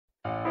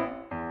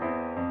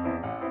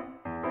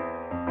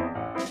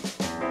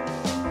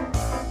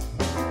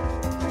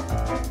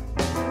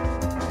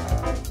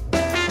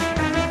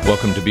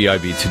Welcome to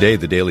BIB Today,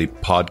 the daily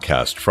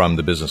podcast from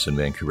the Business in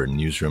Vancouver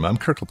newsroom. I'm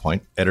Kirk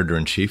LaPointe,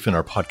 editor-in-chief, and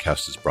our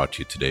podcast is brought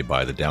to you today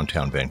by the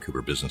Downtown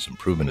Vancouver Business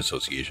Improvement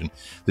Association.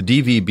 The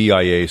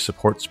DVBIA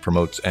supports,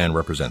 promotes, and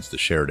represents the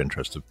shared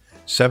interest of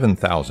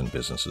 7,000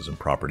 businesses and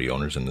property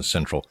owners in the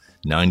central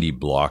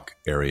 90-block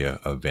area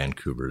of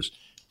Vancouver's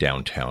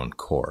downtown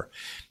core.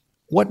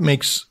 What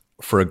makes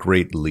for a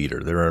great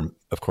leader? There are,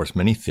 of course,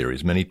 many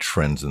theories, many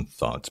trends and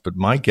thoughts, but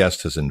my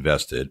guest has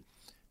invested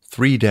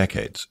 3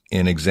 decades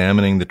in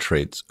examining the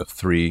traits of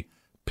 3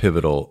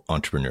 pivotal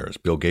entrepreneurs: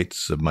 Bill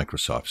Gates of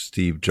Microsoft,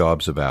 Steve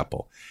Jobs of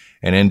Apple,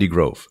 and Andy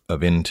Grove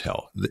of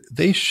Intel.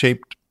 They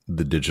shaped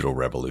the digital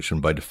revolution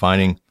by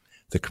defining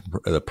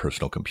the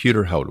personal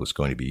computer, how it was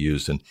going to be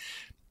used,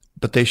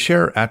 but they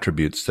share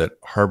attributes that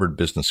Harvard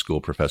Business School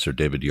professor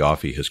David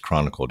Yoffie has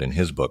chronicled in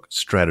his book,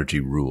 Strategy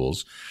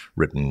Rules,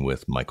 written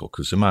with Michael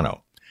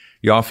Cusimano.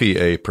 Yoffie,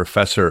 a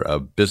professor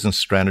of business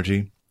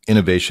strategy,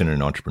 innovation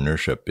and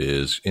entrepreneurship,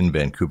 is in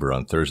Vancouver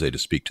on Thursday to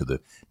speak to the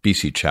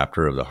BC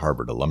chapter of the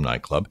Harvard Alumni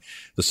Club.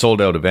 The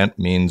sold-out event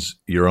means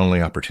your only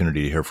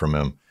opportunity to hear from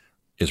him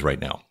is right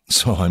now.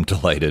 So I'm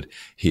delighted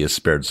he has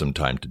spared some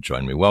time to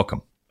join me.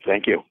 Welcome.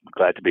 Thank you.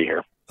 Glad to be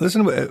here.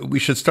 Listen, we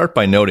should start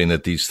by noting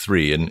that these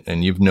 3,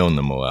 and you've known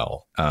them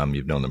well,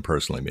 you've known them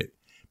personally,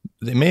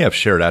 they may have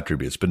shared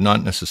attributes, but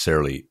not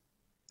necessarily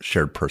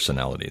shared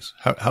personalities.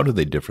 How do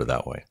they differ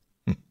that way?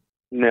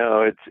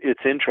 No,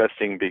 it's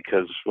interesting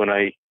because when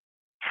I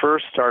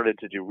first started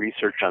to do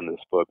research on this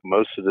book,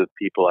 most of the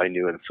people I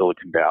knew in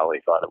Silicon Valley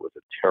thought it was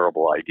a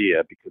terrible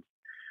idea because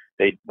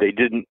they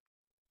didn't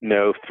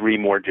know 3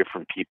 more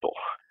different people.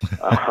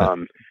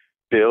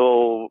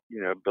 Bill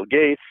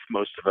Gates,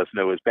 most of us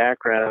know his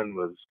background,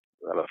 was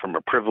from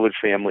a privileged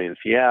family in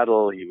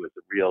Seattle. He was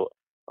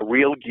a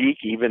real geek,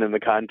 even in the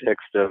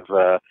context of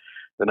the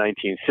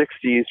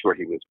 1960s, where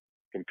he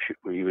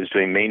was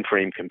doing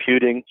mainframe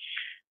computing.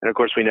 And of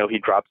course, we know he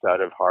drops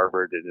out of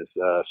Harvard in his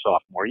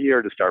sophomore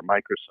year to start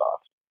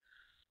Microsoft.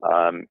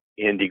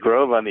 Andy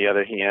Grove, on the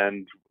other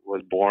hand,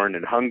 was born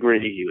in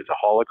Hungary. He was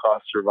a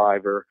Holocaust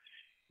survivor.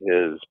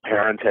 His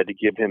parents had to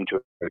give him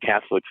to a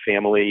Catholic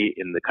family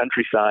in the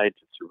countryside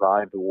to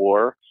survive the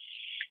war.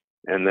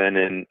 And then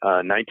in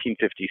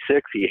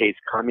 1956, he hates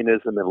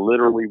communism and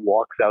literally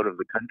walks out of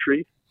the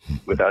country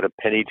without a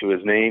penny to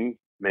his name,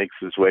 makes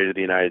his way to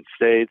the United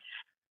States,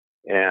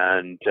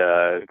 and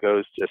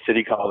goes to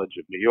City College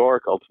of New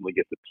York, ultimately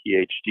gets a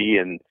PhD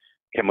in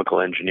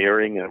chemical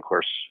engineering, and of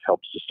course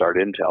helps to start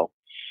Intel.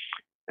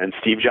 And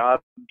Steve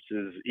Jobs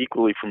is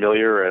equally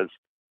familiar as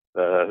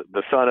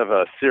the son of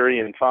a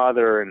Syrian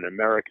father and an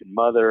American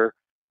mother,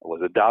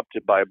 was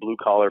adopted by a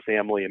blue-collar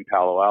family in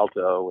Palo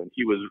Alto, and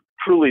he was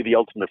truly the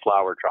ultimate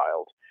flower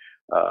child.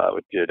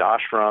 Did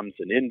ashrams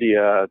in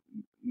India,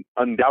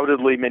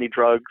 undoubtedly many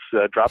drugs,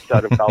 dropped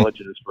out of college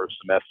in his first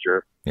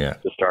semester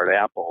to start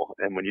Apple.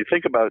 And when you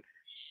think about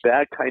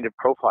that kind of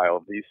profile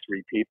of these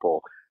 3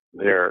 people,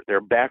 their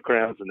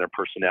backgrounds and their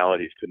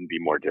personalities couldn't be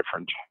more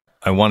different.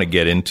 I want to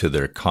get into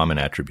their common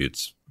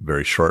attributes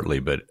very shortly,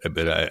 but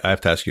I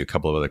have to ask you a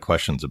couple of other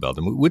questions about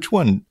them. Which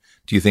one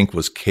do you think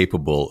was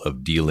capable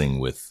of dealing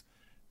with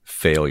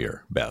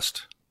failure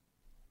best?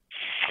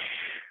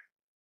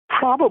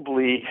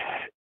 Probably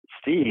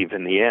Steve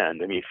in the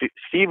end. I mean,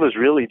 Steve was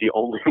really the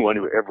only one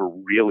who ever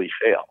really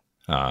failed.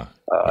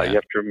 You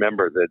have to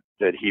remember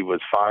that he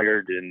was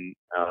fired in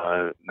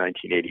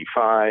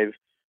 1985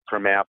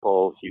 from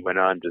Apple. He went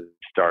on to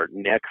start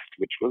Next,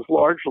 which was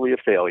largely a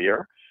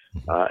failure.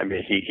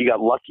 He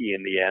got lucky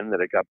in the end that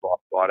it got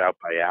bought out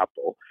by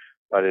Apple,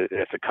 but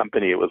as a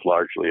company, it was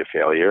largely a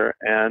failure.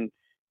 And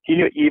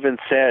he even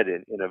said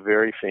in a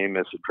very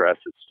famous address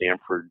at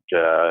Stanford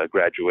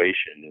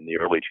graduation in the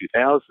early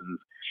 2000s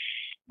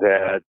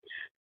that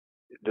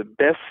the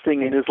best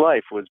thing in his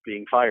life was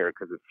being fired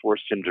because it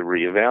forced him to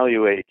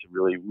reevaluate, to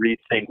really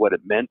rethink what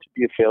it meant to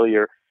be a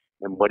failure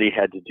and what he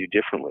had to do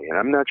differently. And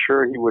I'm not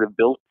sure he would have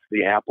built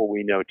the Apple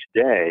we know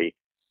today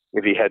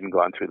if he hadn't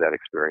gone through that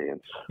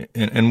experience.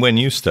 And when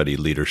you study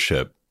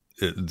leadership,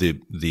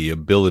 the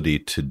ability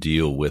to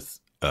deal with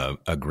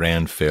a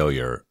grand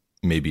failure,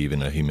 maybe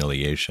even a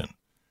humiliation,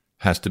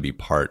 has to be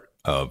part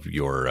of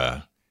your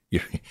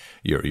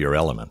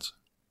elements.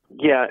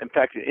 Yeah, in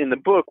fact, in the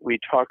book we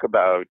talk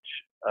about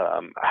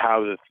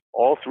how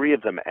all 3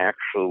 of them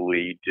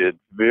actually did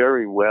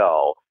very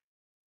well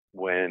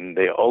when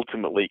they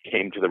ultimately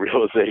came to the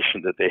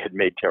realization that they had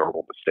made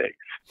terrible mistakes.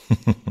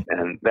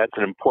 And that's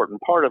an important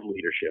part of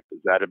leadership,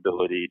 is that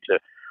ability to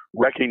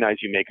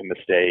recognize you make a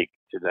mistake,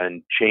 to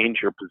then change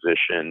your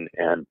position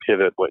and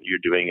pivot what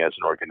you're doing as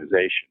an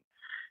organization.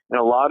 And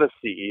a lot of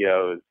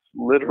CEOs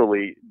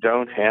literally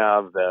don't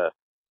have the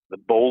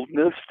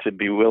boldness to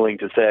be willing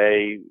to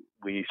say,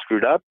 we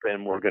screwed up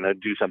and we're going to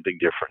do something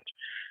different.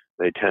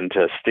 They tend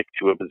to stick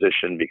to a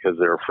position because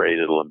they're afraid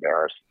it'll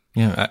embarrass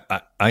them. Yeah,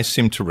 I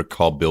seem to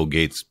recall Bill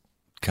Gates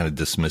kind of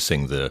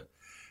dismissing the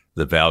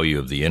value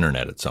of the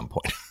internet at some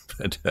point.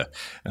 But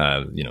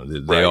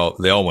they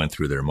all went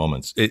through their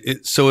moments.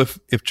 So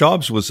if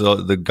Jobs was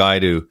the guy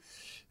to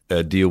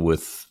deal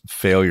with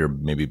failure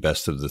maybe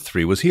best of the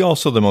three? Was he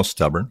also the most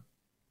stubborn?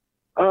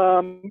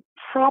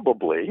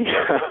 Probably.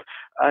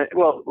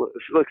 Well,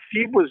 look,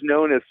 Steve was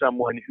known as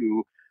someone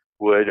who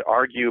would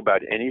argue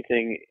about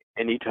anything,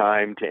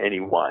 anytime, to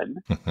anyone,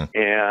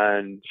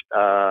 and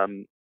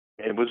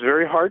it was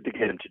very hard to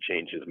get him to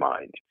change his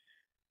mind.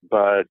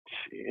 But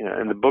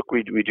in the book,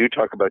 we do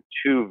talk about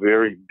two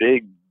very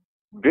big,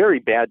 very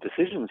bad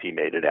decisions he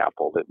made at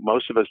Apple that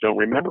most of us don't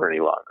remember any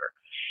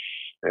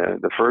longer.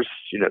 The first,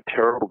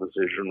 terrible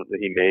decision that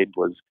he made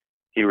was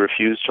he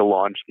refused to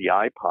launch the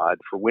iPod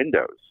for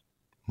Windows.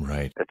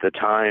 Right. At the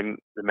time,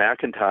 the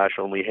Macintosh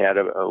only had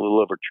a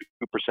little over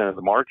 2% of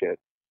the market.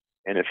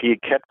 And if he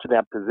had kept to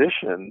that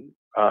position,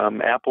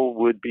 Apple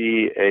would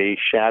be a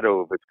shadow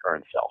of its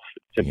current self.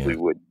 It simply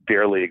would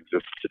barely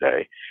exist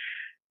today.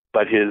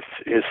 But his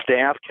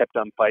staff kept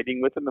on fighting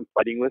with him,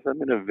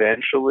 and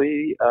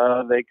eventually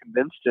they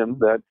convinced him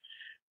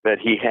that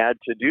he had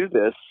to do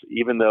this,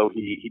 even though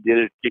he did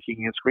it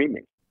kicking and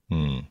screaming.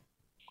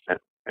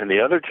 And the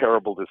other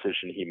terrible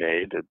decision he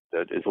made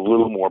that is a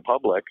little more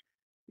public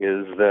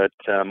is that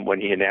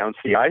when he announced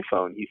the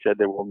iPhone, he said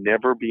there will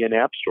never be an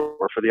app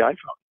store for the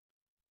iPhone.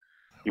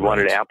 He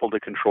wanted Apple to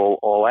control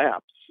all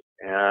apps.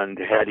 And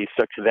had he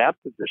stuck to that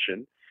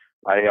position,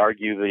 I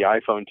argue the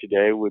iPhone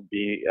today would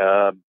be,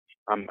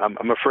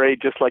 I'm afraid,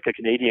 just like a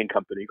Canadian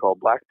company called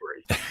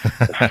BlackBerry.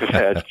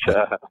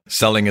 that,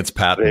 selling its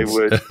patents.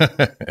 They would,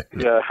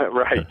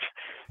 right.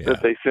 Yeah.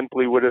 That they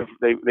simply would have,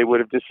 they would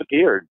have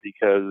disappeared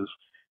because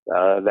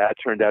that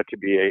turned out to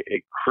be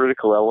a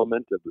critical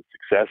element of the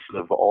success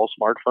of all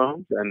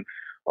smartphones. And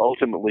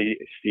ultimately,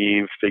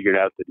 Steve figured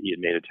out that he had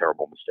made a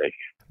terrible mistake.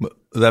 Well,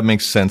 that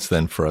makes sense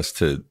then for us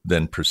to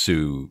then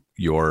pursue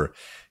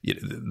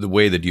the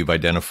way that you've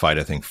identified,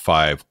 I think,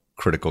 5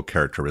 critical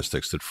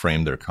characteristics that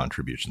frame their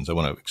contributions. I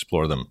want to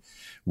explore them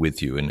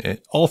with you. And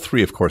all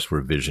 3, of course,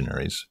 were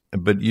visionaries,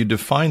 but you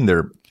define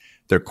their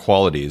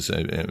qualities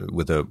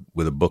with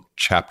a book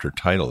chapter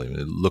title,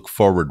 Look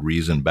Forward,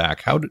 Reason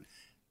Back. How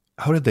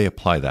did they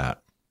apply that?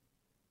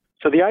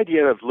 So the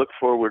idea of look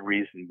forward,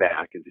 reason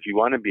back is if you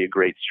want to be a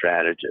great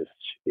strategist,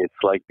 it's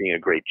like being a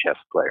great chess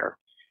player.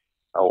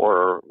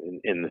 Or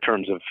in the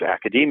terms of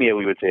academia,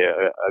 we would say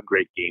a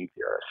great game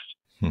theorist.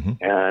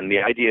 And the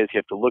idea is you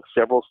have to look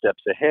several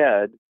steps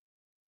ahead,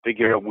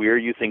 figure out where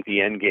you think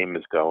the end game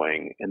is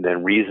going, and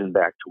then reason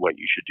back to what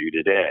you should do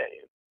today.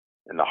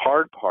 And the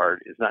hard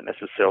part is not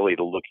necessarily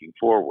the looking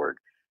forward.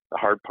 The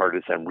hard part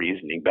is then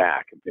reasoning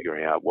back and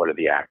figuring out what are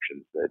the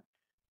actions that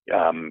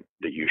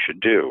you should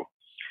do.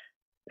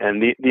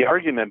 And the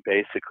argument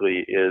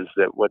basically is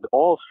that what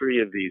all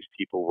 3 of these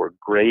people were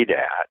great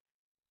at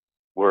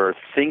were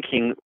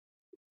thinking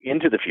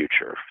into the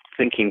future,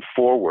 thinking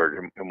forward,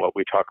 and what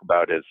we talk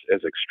about as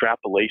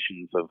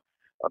extrapolations of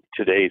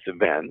today's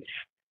events,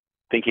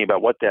 thinking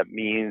about what that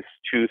means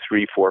 2,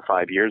 3, 4,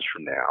 5 years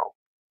from now.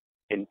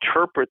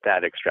 Interpret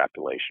that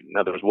extrapolation. In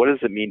other words, what does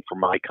it mean for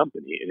my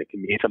company? And it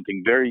can mean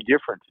something very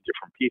different to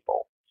different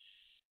people.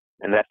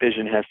 And that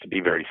vision has to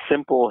be very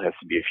simple, has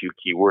to be a few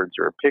keywords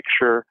or a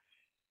picture,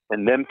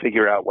 and then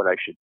figure out what I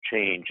should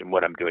change and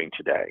what I'm doing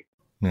today.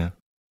 Yeah.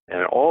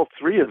 And all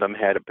 3 of them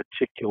had a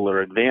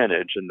particular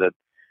advantage in that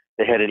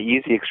they had an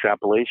easy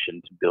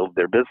extrapolation to build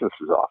their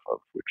businesses off of,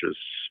 which is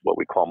what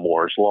we call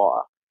Moore's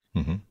Law.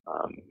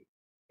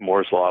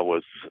 Moore's Law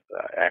was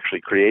actually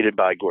created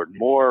by Gordon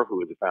Moore, who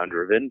was the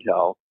founder of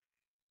Intel,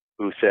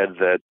 who said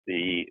that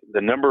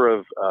the number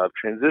of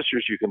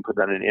transistors you can put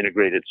on an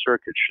integrated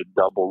circuit should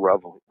double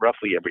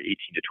roughly every 18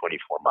 to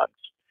 24 months.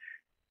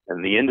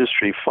 And the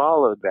industry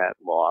followed that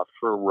law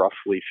for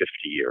roughly 50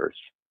 years.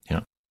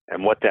 Yeah.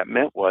 And what that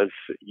meant was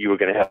you were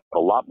going to have a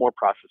lot more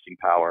processing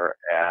power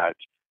at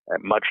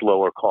much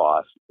lower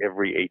cost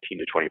every 18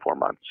 to 24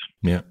 months.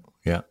 Yeah,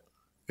 yeah.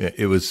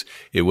 It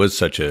was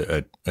such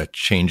a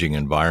changing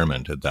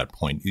environment at that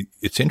point.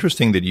 It's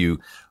interesting that you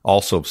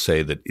also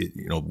say that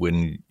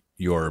when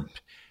you're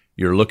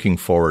looking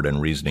forward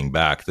and reasoning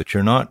back, that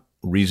you're not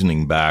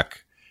reasoning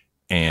back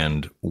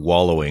and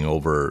wallowing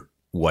over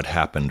what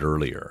happened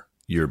earlier.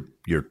 You're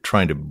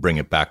trying to bring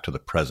it back to the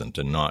present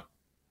and not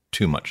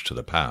too much to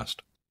the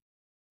past.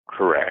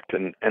 Correct.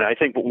 And I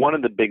think one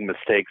of the big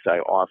mistakes I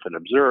often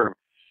observe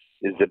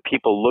is that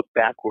people look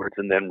backwards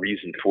and then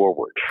reason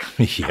forward.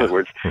 In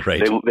other words,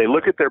 right. they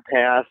look at their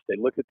past, they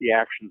look at the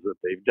actions that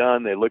they've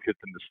done, they look at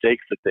the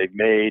mistakes that they've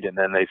made, and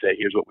then they say,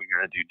 here's what we're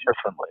going to do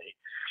differently.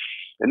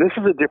 And this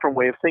is a different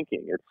way of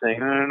thinking. It's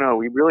saying, no,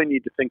 we really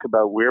need to think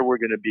about where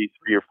we're going to be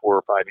 3 or 4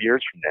 or 5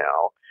 years from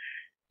now,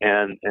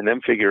 and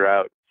then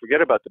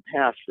forget about the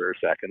past for a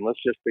second.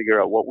 Let's just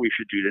figure out what we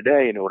should do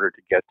today in order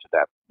to get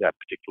to that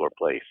particular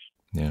place.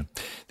 Yeah.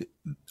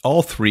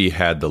 All 3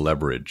 had the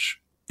leverage,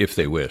 if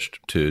they wished,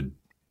 to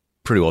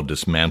pretty well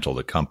dismantle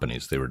the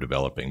companies they were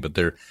developing. But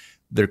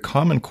their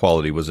common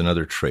quality was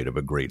another trait of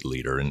a great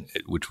leader,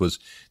 which was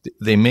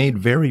they made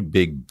very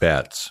big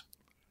bets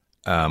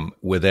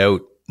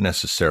without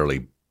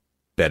necessarily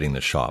betting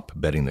the shop,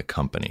 betting the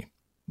company.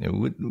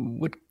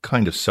 What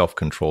kind of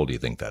self-control do you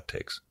think that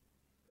takes?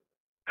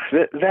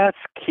 That's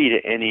key to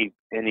any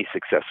any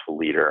successful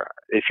leader.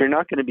 If you're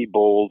not going to be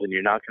bold and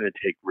you're not going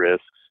to take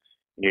risks,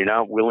 and you're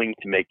not willing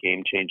to make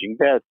game-changing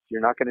bets,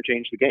 you're not going to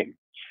change the game.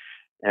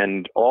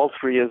 And all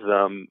three of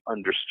them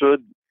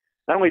understood,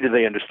 not only did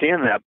they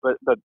understand that, but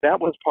that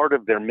was part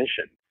of their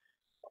mission.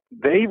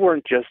 They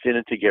weren't just in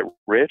it to get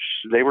rich,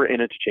 they were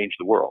in it to change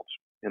the world.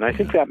 And I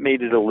think that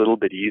made it a little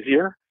bit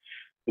easier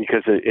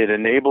because it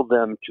enabled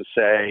them to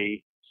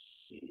say,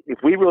 if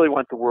we really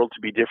want the world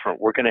to be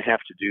different, we're going to have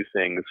to do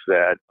things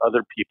that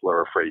other people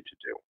are afraid to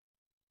do.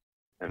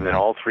 And then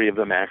all three of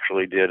them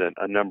actually did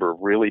a number of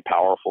really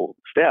powerful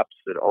steps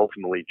that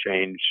ultimately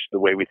changed the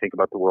way we think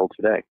about the world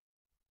today.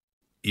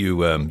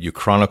 You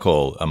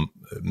chronicle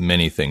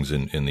many things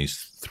in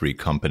these three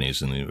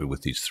companies and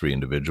with these three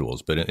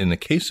individuals, but in the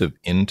case of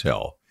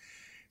Intel,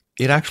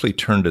 it actually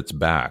turned its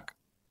back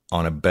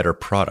on a better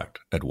product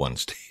at one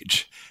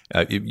stage.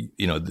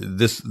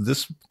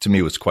 This to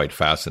me was quite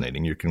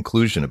fascinating. Your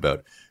conclusion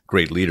about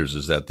great leaders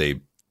is that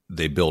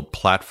they build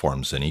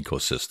platforms and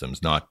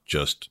ecosystems, not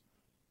just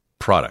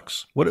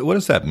products. What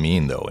does that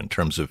mean, though, in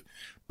terms of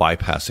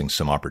bypassing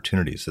some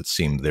opportunities that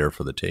seemed there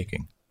for the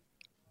taking?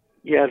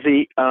 Yeah,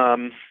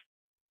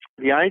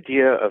 the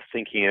idea of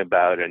thinking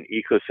about an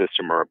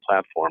ecosystem or a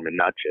platform and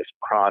not just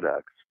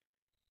products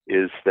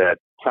is that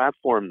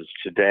platforms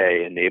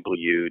today enable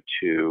you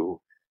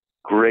to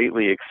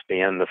greatly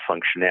expand the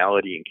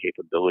functionality and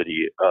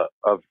capability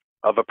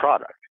of a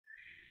product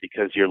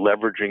because you're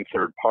leveraging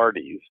third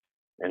parties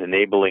and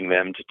enabling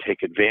them to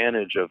take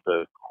advantage of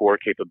the core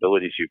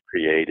capabilities you've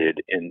created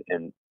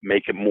and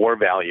make it more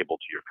valuable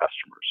to your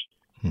customers.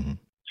 Mm-hmm.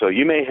 So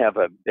you may have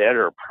a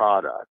better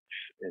product.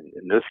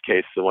 In this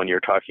case, the one you're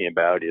talking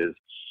about is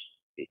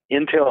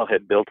Intel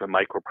had built a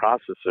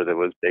microprocessor that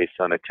was based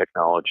on a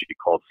technology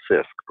called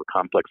CISC, for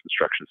complex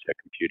instruction set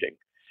computing.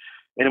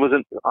 And it was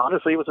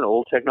an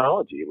old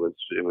technology. It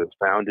was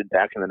founded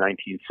back in the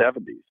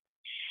 1970s.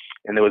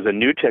 And there was a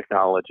new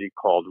technology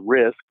called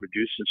RISC,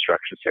 reduced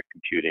instruction set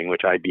computing,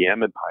 which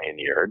IBM had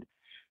pioneered,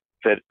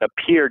 that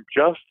appeared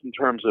just in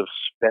terms of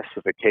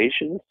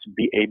specifications to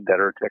be a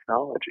better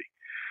technology.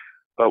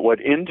 But what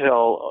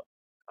Intel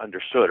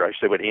understood, or I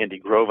should say what Andy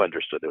Grove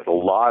understood, there was a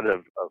lot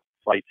of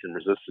fights and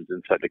resistance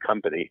inside the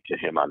company to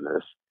him on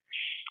this,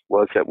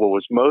 was that what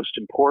was most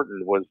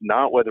important was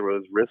not whether it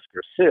was RISC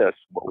or CISC.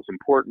 What was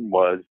important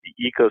was the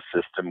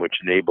ecosystem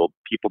which enabled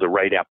people to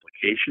write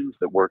applications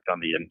that worked on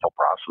the Intel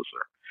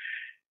processor.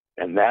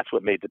 And that's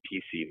what made the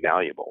PC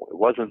valuable. It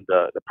wasn't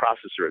the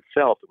processor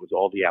itself, it was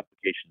all the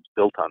applications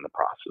built on the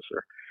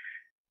processor.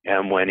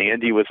 And when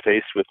Andy was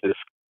faced with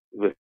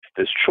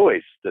this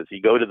choice, does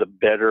he go to the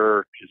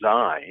better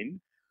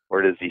design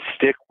or does he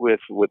stick with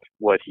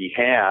what he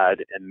had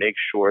and make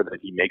sure that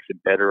he makes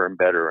it better and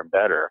better and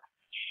better?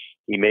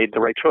 He made the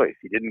right choice.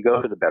 He didn't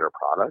go to the better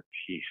product.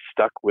 He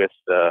stuck with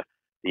the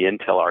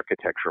Intel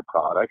architecture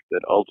product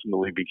that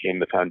ultimately became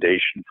the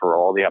foundation for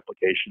all the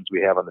applications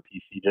we have on the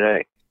PC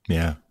today.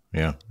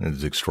 Yeah,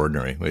 it's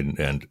extraordinary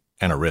and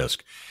a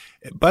risk.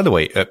 By the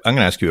way, I'm going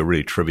to ask you a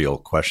really trivial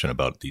question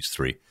about these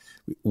three.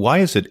 Why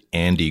is it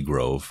Andy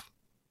Grove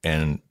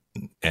and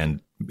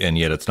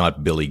yet it's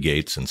not Billy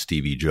Gates and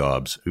Stevie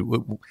Jobs?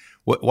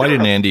 Why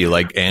didn't Andy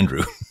like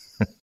Andrew?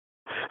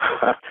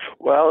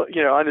 Well,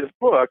 on his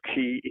book,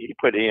 he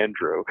put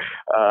Andrew.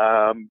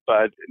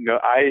 But no,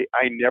 I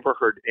never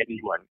heard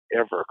anyone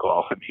ever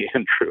call him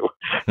Andrew.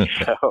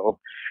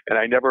 And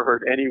I never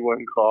heard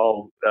anyone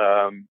call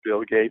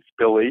Bill Gates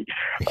Billy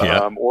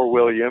or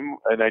William.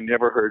 And I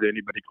never heard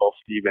anybody call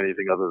Steve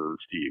anything other than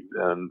Steve.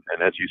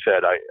 And as you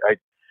said, I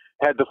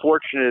had the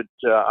fortunate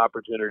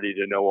opportunity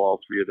to know all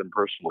three of them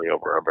personally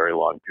over a very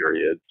long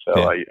period. So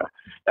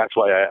that's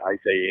why I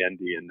say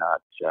Andy and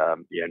not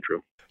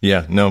Andrew.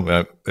 Yeah,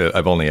 no,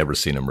 I've only ever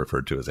seen him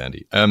referred to as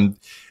Andy.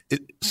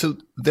 So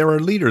there are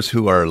leaders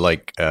who are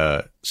like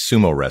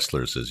sumo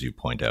wrestlers, as you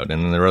point out,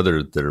 and there are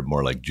others that are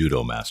more like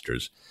judo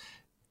masters.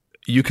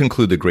 You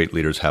conclude that great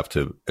leaders have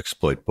to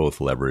exploit both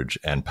leverage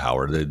and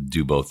power. They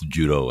do both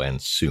judo and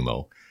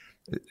sumo.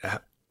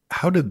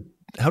 How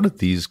did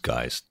these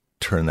guys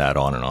turn that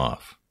on and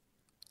off,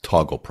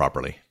 toggle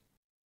properly?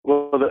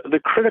 Well, the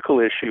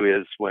critical issue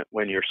is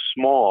when you're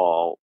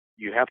small,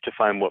 you have to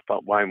find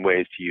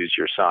ways to use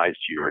your size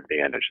to your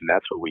advantage, and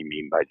that's what we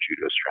mean by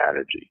judo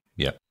strategy.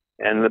 Yeah.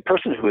 And the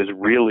person who was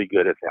really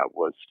good at that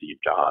was Steve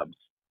Jobs.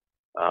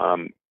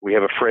 We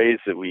have a phrase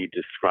that we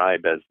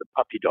describe as the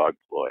puppy dog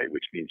ploy,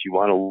 which means you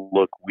want to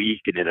look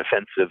weak and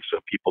inoffensive so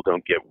people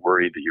don't get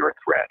worried that you're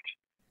a threat.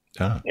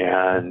 Ah.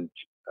 And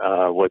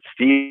what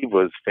Steve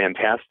was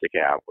fantastic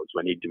at was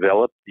when he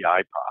developed the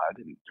iPod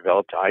and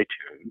developed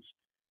iTunes,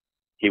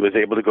 he was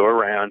able to go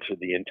around to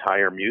the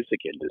entire music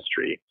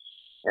industry.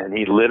 And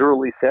he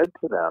literally said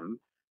to them,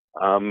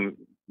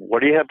 what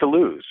do you have to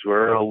lose?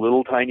 We're a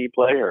little tiny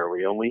player.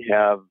 We only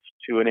have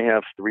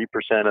 2.5%,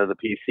 3% of the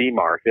PC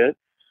market.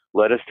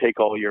 Let us take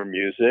all your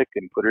music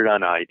and put it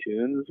on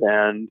iTunes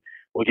and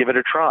we'll give it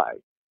a try.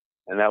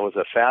 And that was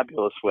a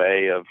fabulous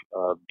way of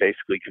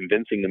basically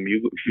convincing the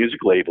music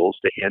labels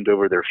to hand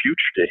over their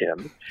future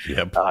to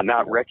him,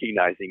 not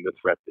recognizing the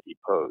threat that he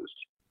posed.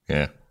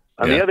 Yeah.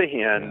 On the other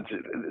hand,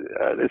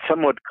 it's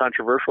somewhat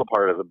controversial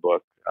part of the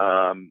book.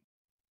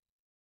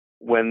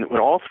 When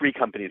all three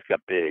companies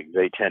got big,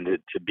 they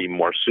tended to be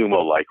more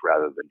sumo-like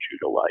rather than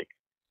judo-like,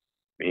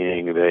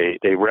 meaning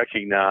they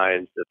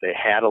recognized that they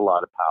had a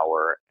lot of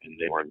power and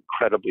they were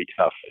incredibly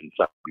tough and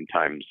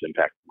sometimes, in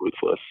fact,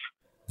 ruthless.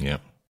 Yeah.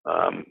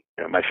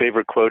 My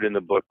favorite quote in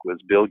the book was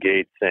Bill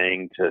Gates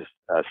saying to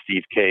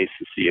Steve Case,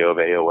 the CEO of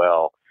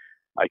AOL,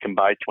 "I can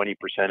buy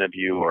 20% of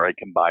you, or I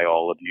can buy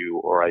all of you,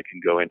 or I can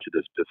go into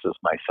this business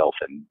myself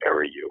and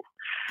bury you."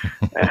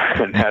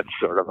 And that's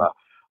sort of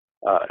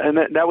and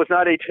that was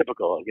not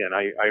atypical. Again,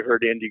 I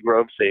heard Andy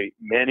Grove say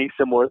many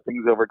similar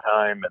things over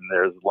time, and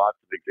there's lots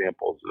of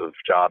examples of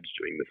Jobs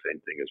doing the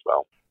same thing as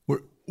well.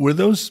 Were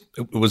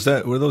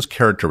those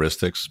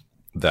characteristics,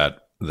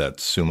 that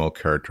sumo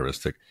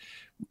characteristic,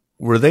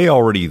 were they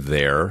already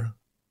there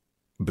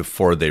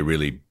before they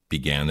really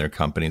began their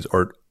companies,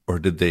 or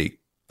did they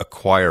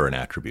acquire an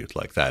attribute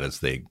like that as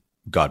they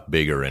got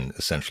bigger and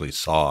essentially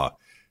saw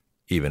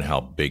even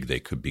how big they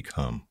could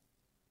become?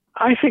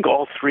 I think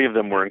all three of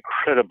them were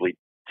incredibly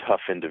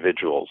tough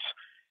individuals.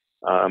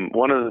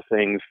 One of the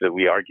things that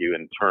we argue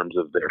in terms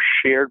of their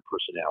shared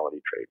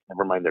personality traits,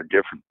 never mind their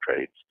different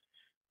traits,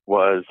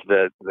 was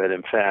that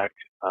in fact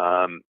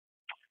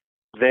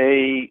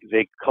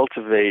they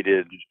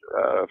cultivated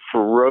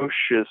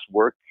ferocious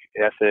work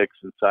ethics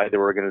inside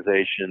their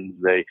organizations.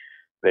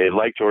 They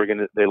liked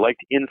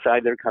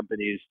inside their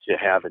companies to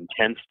have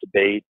intense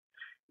debate.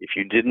 If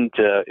you didn't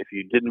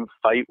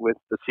fight with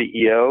the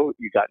CEO,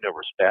 you got no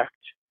respect.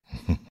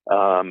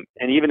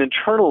 And even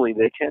internally,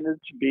 they tended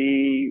to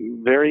be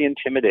very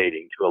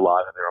intimidating to a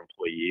lot of their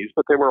employees,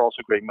 but they were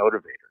also great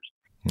motivators.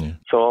 Yeah.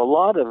 So a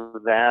lot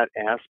of that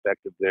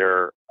aspect of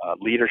their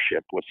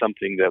leadership was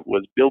something that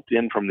was built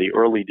in from the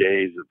early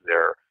days of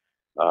their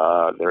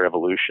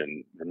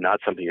evolution, and not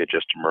something that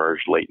just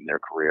emerged late in their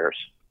careers.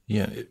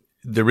 Yeah,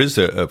 there is,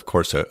 of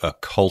course, a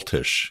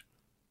cultish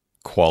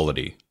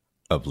quality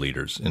of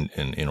leaders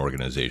in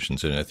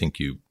organizations, and I think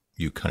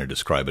you kind of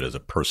describe it as a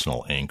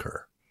personal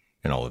anchor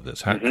in all of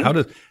this.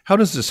 How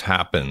does this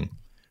happen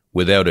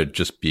without it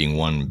just being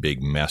one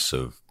big mess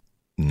of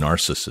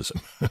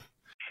narcissism?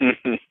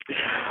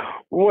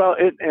 Well,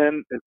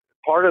 and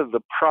part of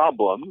the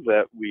problem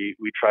that we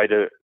try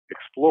to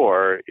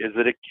explore is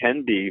that it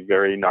can be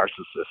very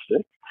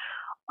narcissistic.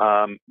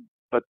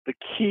 But the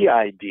key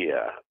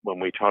idea when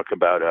we talk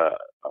about a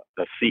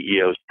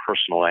CEO's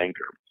personal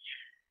anchor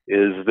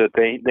is that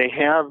they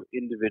have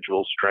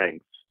individual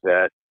strengths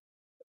that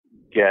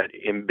get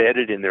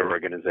embedded in their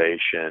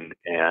organization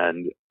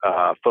and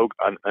a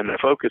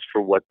focus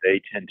for what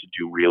they tend to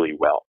do really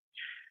well.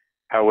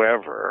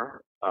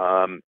 However,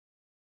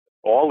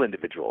 all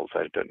individuals,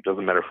 it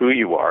doesn't matter who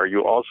you are,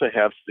 you also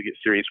have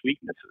serious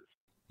weaknesses.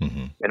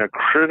 Mm-hmm. And a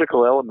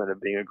critical element of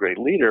being a great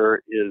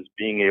leader is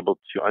being able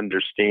to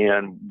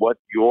understand what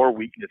your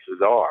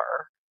weaknesses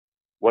are,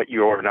 what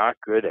you're not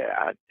good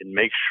at, and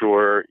make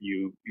sure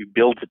you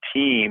build a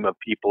team of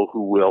people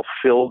who will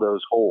fill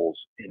those holes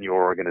in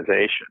your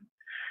organization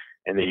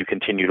and that you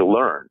continue to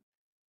learn.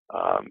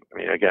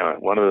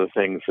 Again, one of the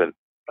things that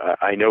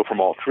I know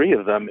from all three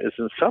of them is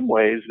in some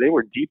ways they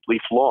were deeply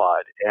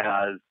flawed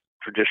as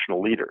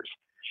traditional leaders.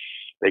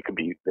 They could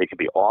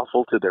be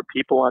awful to their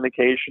people on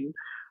occasion,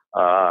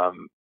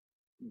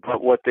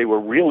 but what they were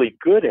really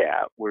good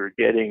at were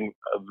getting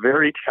a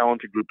very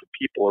talented group of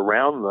people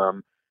around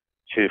them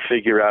to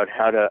figure out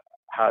how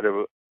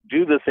to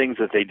do the things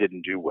that they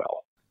didn't do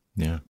well,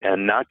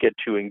 and not get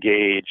too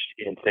engaged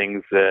in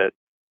things that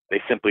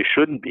they simply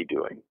shouldn't be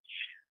doing.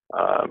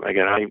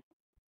 Again,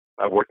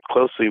 I worked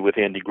closely with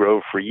Andy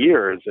Grove for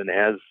years, and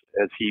as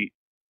he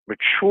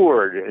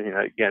matured,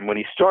 again, when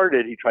he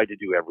started, he tried to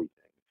do everything,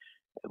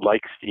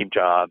 like Steve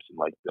Jobs and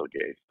like Bill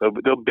Gates. So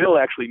Bill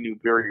actually knew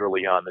very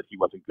early on that he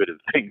wasn't good at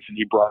things, and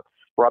he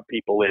brought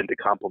people in to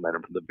complement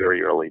him from the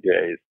very early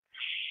days.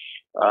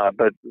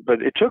 But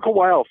it took a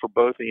while for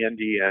both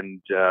Andy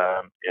and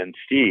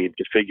Steve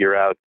to figure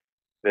out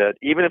that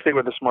even if they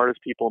were the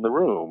smartest people in the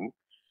room,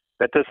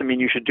 that doesn't mean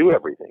you should do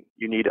everything.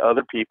 You need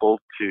other people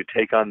to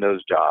take on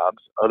those jobs.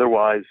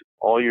 Otherwise,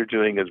 all you're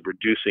doing is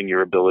reducing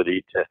your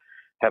ability to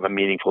have a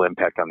meaningful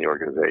impact on the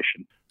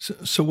organization.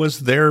 So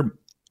was their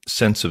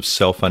sense of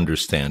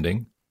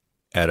self-understanding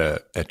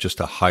at just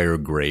a higher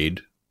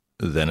grade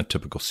than a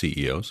typical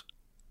CEO's?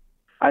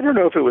 I don't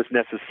know if it was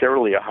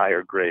necessarily a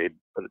higher grade,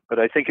 but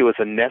I think it was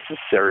a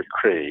necessary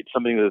grade,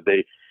 something that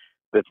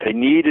they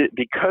needed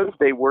because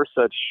they were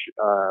such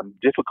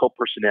difficult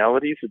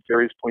personalities at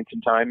various points in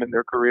time in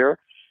their career.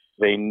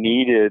 They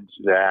needed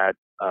that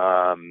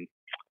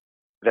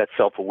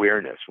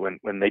self-awareness.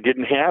 When they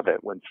didn't have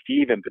it, when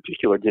Steve in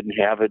particular didn't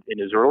have it in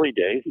his early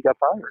days, he got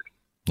fired.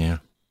 Yeah.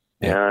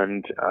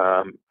 And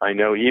I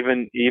know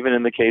even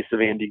in the case of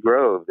Andy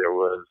Grove, there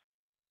was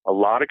a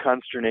lot of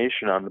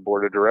consternation on the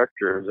board of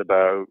directors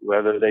about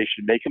whether they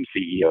should make him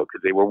CEO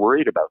because they were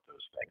worried about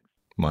those things.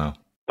 Wow.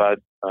 But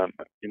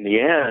in the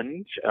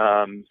end,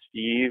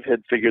 Steve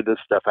had figured this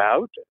stuff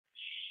out.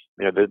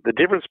 The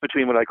difference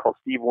between what I call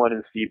Steve 1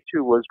 and Steve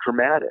 2 was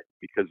dramatic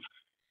because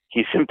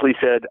he simply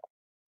said,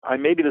 I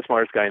may be the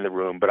smartest guy in the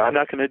room, but I'm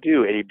not going to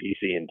do A, B,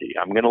 C, and D.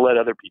 I'm going to let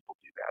other people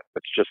do that.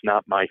 That's just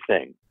not my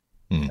thing.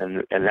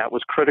 And that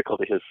was critical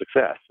to his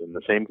success. And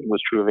the same thing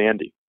was true of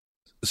Andy.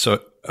 So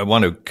I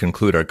want to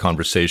conclude our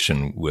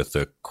conversation with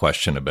a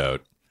question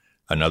about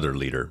another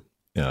leader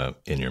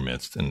in your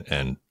midst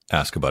and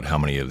ask about how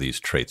many of these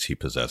traits he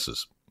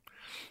possesses.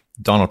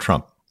 Donald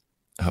Trump,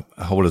 how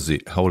old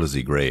is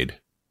he grade?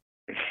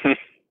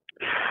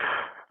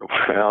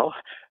 Well,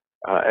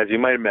 as you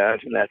might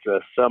imagine, that's a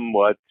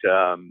somewhat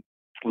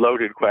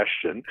loaded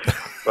question,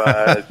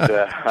 but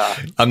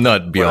I'm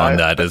not beyond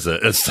that as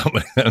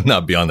someone. I'm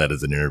not beyond that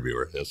as an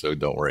interviewer, so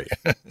don't worry.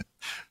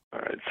 All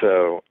right.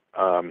 So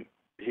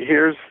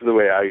here's the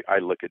way I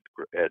look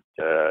at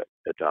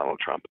Donald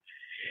Trump.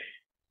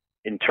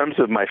 In terms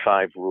of my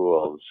 5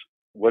 rules,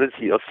 what is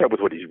he? Let's start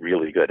with what he's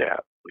really good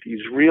at. What he's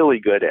really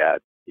good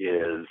at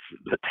is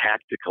the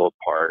tactical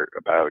part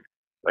about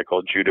what I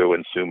call judo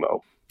and sumo.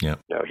 Yeah.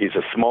 He's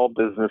a small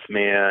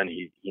businessman.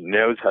 He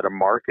knows how to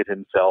market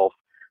himself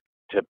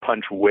to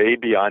punch way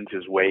beyond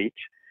his weight.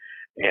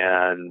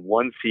 And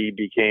once he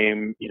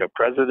became,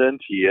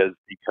 president, he has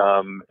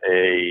become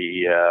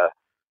a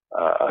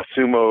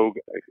sumo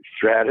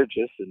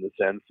strategist in the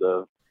sense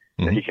of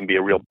that he can be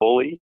a real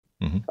bully.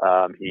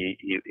 Mm-hmm.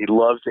 He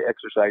loves to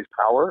exercise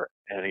power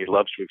and he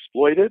loves to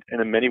exploit it.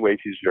 And in many ways,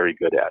 he's very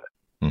good at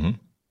it. Mm-hmm.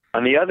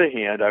 On the other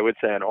hand, I would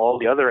say on all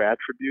the other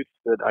attributes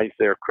that I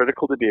say are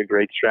critical to be a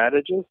great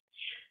strategist,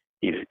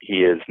 he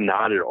is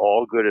not at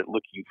all good at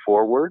looking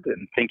forward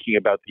and thinking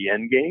about the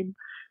end game.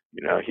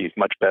 He's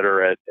much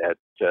better at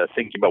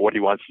thinking about what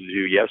he wants to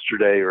do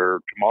yesterday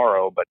or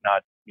tomorrow, but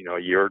not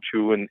a year or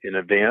two in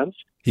advance.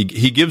 He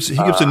gives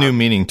a new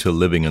meaning to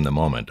living in the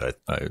moment.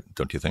 I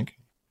don't you think?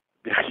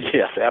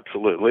 Yes,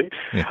 absolutely.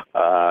 Yeah.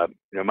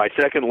 My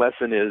second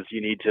lesson is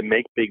you need to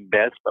make big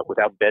bets, but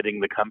without betting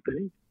the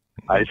company.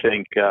 I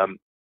think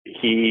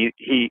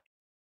he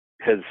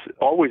has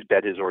always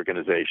bet his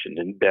organization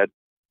and bet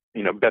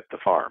the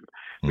farm,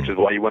 which is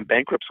why he went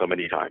bankrupt so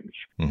many times.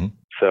 Mm-hmm.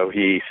 So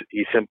he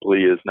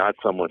simply is not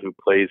someone who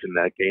plays in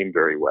that game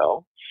very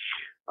well.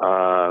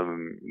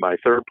 My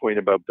third point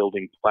about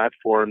building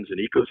platforms and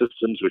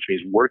ecosystems, which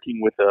means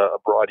working with a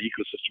broad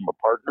ecosystem of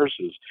partners,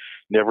 has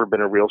never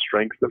been a real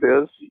strength of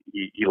his.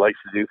 He likes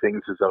to do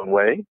things his own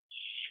way.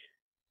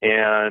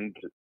 And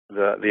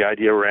the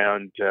idea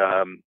around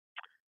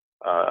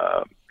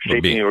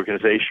shaping the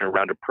organization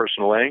around a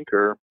personal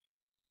anchor,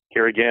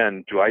 here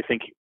again,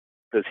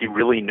 does he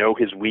really know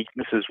his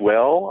weaknesses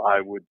well?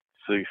 I would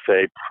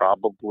say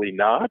probably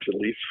not, at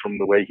least from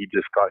the way he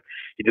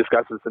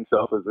discusses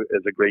himself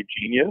as a great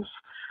genius.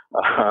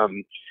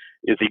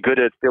 Is he good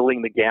at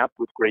filling the gap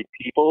with great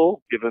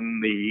people?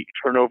 Given the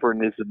turnover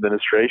in his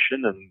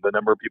administration and the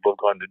number of people who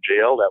have gone to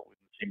jail, that would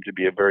seem to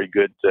be a very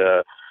good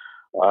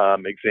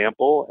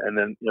example. And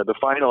then, the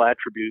final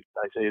attribute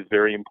I say is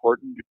very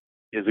important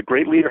is a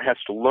great leader has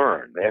to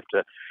learn. They have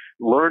to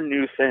learn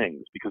new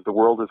things because the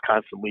world is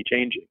constantly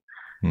changing.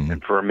 Mm-hmm.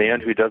 And for a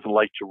man who doesn't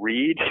like to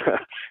read,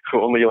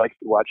 who only likes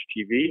to watch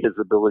TV, his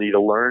ability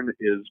to learn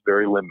is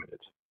very limited.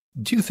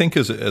 Do you think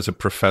as a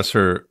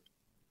professor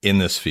in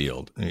this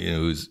field,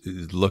 who's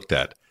looked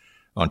at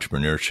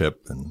entrepreneurship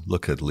and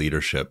looked at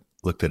leadership,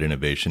 looked at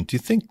innovation, do you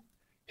think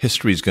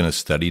history is going to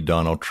study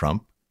Donald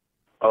Trump?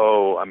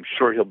 Oh, I'm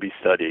sure he'll be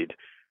studied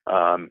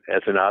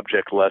as an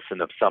object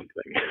lesson of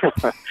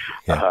something.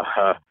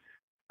 Yeah.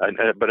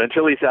 But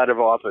until he's out of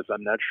office,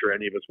 I'm not sure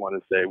any of us want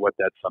to say what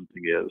that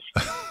something is.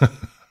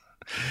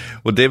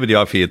 Well, David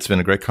Yoffie, it's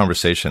been a great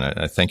conversation.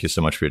 I thank you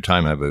so much for your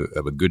time. Have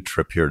a good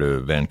trip here to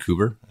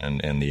Vancouver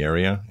and the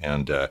area.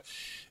 And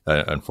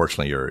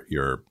unfortunately,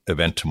 your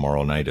event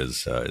tomorrow night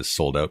is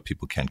sold out.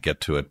 People can't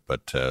get to it,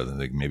 but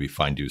they can maybe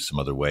find you some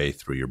other way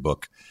through your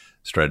book,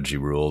 Strategy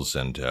Rules.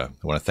 And I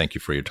want to thank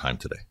you for your time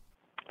today.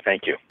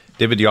 Thank you.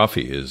 David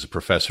Yoffie is a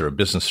professor of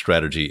business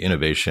strategy,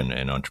 innovation,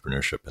 and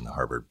entrepreneurship in the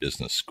Harvard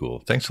Business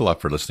School. Thanks a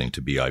lot for listening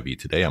to BIV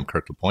Today. I'm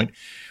Kirk LaPointe.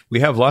 We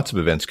have lots of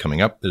events coming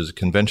up. There's a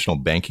conventional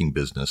banking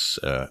business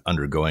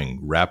undergoing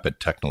rapid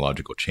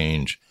technological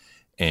change,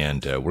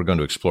 and we're going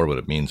to explore what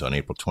it means on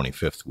April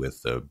 25th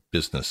with the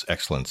Business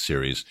Excellence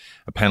Series,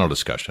 a panel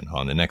discussion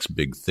on the next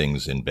big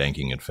things in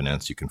banking and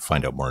finance. You can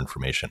find out more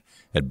information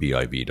at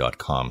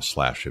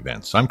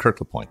biv.com/events. I'm Kirk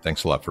LaPointe.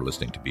 Thanks a lot for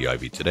listening to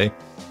BIV Today.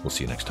 We'll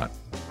see you next time.